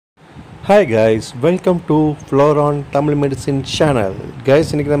Hi guys, welcome to Floron Tamil Medicine channel. Guys,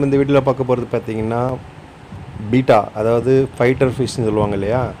 இன்னைக்கு நம்ம இந்த வீடியோவில் பார்க்க போகிறது பார்த்தீங்கன்னா பீட்டா, அதாவது ஃபைட்டர் ஃபிஷ்னு சொல்லுவாங்க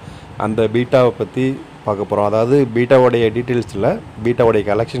இல்லையா, அந்த பீட்டாவை பற்றி பார்க்க போகிறோம். அதாவது பீட்டாவோடைய டீட்டெயில்ஸில் பீட்டாவோடைய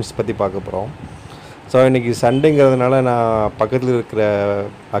கலெக்ஷன்ஸ் பற்றி பார்க்க போகிறோம். ஸோ இன்றைக்கி சண்டேங்கிறதுனால நான் பக்கத்தில் இருக்கிற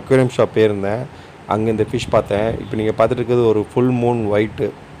அக்வேரியம் ஷாப் போயிருந்தேன். அங்கே இந்த ஃபிஷ் பார்த்தேன். இப்போ நீங்கள் பார்த்துட்டு இருக்கிறது ஒரு ஃபுல் மூன் ஒயிட்டு.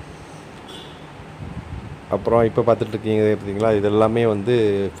 அப்புறம் இப்போ பார்த்துட்ருக்கீங்க பார்த்தீங்களா, இது எல்லாமே வந்து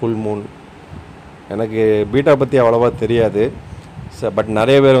ஃபுல் மூன். எனக்கு பீட்டா பற்றி அவ்வளோவா தெரியாது, பட்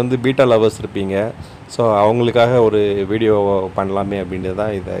நிறைய பேர் வந்து பீட்டா லவர்ஸ் இருப்பீங்க. ஸோ அவங்களுக்காக ஒரு வீடியோ பண்ணலாமே அப்படின்ட்டு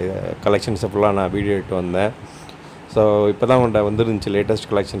தான் இதை கலெக்ஷன்ஸை ஃபுல்லாக நான் வீடியோ எடுத்து வந்தேன். ஸோ இப்போ தான் உங்கள்கிட்ட வந்துருந்துச்சு லேட்டஸ்ட்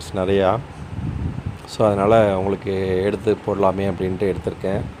கலெக்ஷன்ஸ் நிறையா. ஸோ அதனால் உங்களுக்கு எடுத்து போடலாமே அப்படின்ட்டு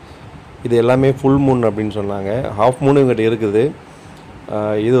எடுத்திருக்கேன். இது எல்லாமே ஃபுல் மூன் அப்படின்னு சொன்னாங்க. ஹாஃப் மூணு இவங்ககிட்ட இருக்குது.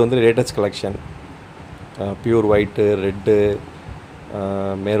 இது வந்து latest collection. Pure white, red,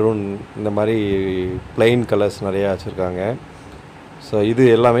 maroon, இந்த மாதிரி பிளெயின் கலர்ஸ் நிறையா வச்சுருக்காங்க. ஸோ இது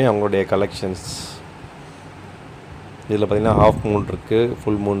எல்லாமே அவங்களுடைய கலெக்ஷன்ஸ். இதில் பார்த்திங்கன்னா ஹாஃப் மூன் இருக்குது,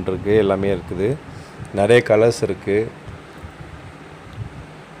 ஃபுல் மூன் இருக்குது, எல்லாமே இருக்குது. நிறைய கலர்ஸ் இருக்குது.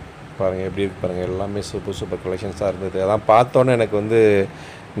 பாருங்கள் எப்படி இருக்கு பாருங்கள். எல்லாமே சூப்பர் கலெக்ஷன்ஸாக இருந்தது. அதான் பார்த்தோன்னே எனக்கு வந்து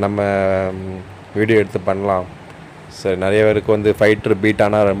நம்ம வீடியோ எடுத்து பண்ணலாம். சரி, நிறைய பேருக்கு வந்து ஃபைட்டர்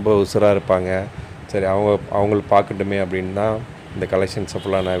பீட்டானா ரொம்ப உசுராக இருப்பாங்க. சரி, அவங்களுக்கு பார்க்கட்டுமே அப்படின்னு தான் இந்த கலெக்ஷன்ஸை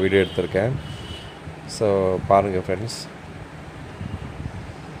ஃபுல்லாக நான் வீடியோ எடுத்திருக்கேன். ஸோ பாருங்கள் ஃப்ரெண்ட்ஸ்.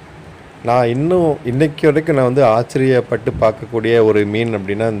 நான் இன்றைக்கி வரைக்கும் நான் வந்து ஆச்சரியப்பட்டு பார்க்கக்கூடிய ஒரு மீன்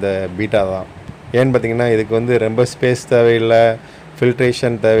அப்படின்னா இந்த பீட்டா தான். ஏன்னு பார்த்திங்கன்னா, இதுக்கு வந்து ரொம்ப ஸ்பேஸ் தேவையில்லை,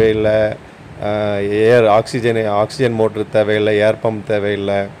 ஃபில்ட்ரேஷன் தேவையில்லை, ஆக்சிஜன் மோட்ரு தேவையில்லை, ஏர் பம்ப்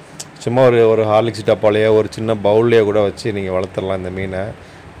தேவையில்லை. சும்மா ஒரு ஹார்லிக்ஸ் டப்பாலேயோ ஒரு சின்ன பவுல்லையோ கூட வச்சு நீங்கள் வளர்த்துடலாம் இந்த மீனை.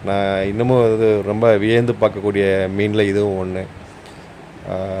 நான் இன்னமும் அது ரொம்ப வியந்து பார்க்கக்கூடிய மீனில் இதுவும் ஒன்று.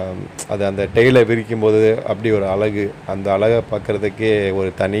 அது அந்த டெய்லை விரிக்கும்போது அப்படி ஒரு அழகு, அந்த அழகை பார்க்குறதுக்கே ஒரு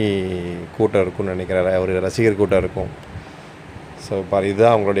தனி கூட்டம் இருக்கும்னு நினைக்கிறேன், ஒரு ரசிகர் கூட்டம் இருக்கும். ஸோ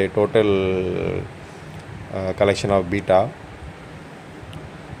இதுதான் அவங்களுடைய டோட்டல் கலெக்ஷன் ஆஃப் பீட்டா.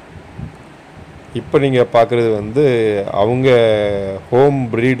 இப்போ நீங்கள் பார்க்குறது வந்து அவங்க ஹோம்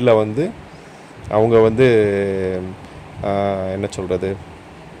ப்ரீடில் வந்து அவங்க வந்து என்ன சொல்கிறது,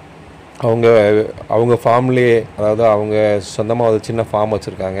 அவங்க ஃபார்ம்லேயே, அதாவது அவங்க சொந்தமாக ஒரு சின்ன ஃபார்ம்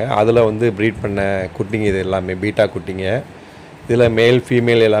வச்சுருக்காங்க. அதில் வந்து ப்ரீட் பண்ண குட்டிங்க இது எல்லாமே பீட்டா குட்டிங்க. இதில் மேல்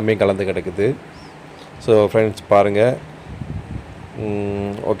ஃபீமேல் எல்லாமே கலந்து கிடக்குது. ஸோ ஃப்ரெண்ட்ஸ் பாருங்கள்.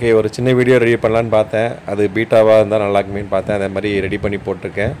 ஓகே, ஒரு சின்ன வீடியோ ரெடி பண்ணலான்னு பார்த்தேன். அது பீட்டாவாக இருந்தால் நல்லாக்குமேன்னு பார்த்தேன். அதே மாதிரி ரெடி பண்ணி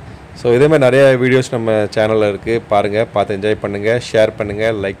போட்டிருக்கேன். ஸோ இதே மாதிரி நிறைய வீடியோஸ் நம்ம சேனலில் இருக்குது. பாருங்கள், பார்த்து என்ஜாய் பண்ணுங்கள், ஷேர்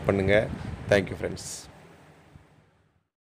பண்ணுங்கள், லைக் பண்ணுங்கள். Thank you friends.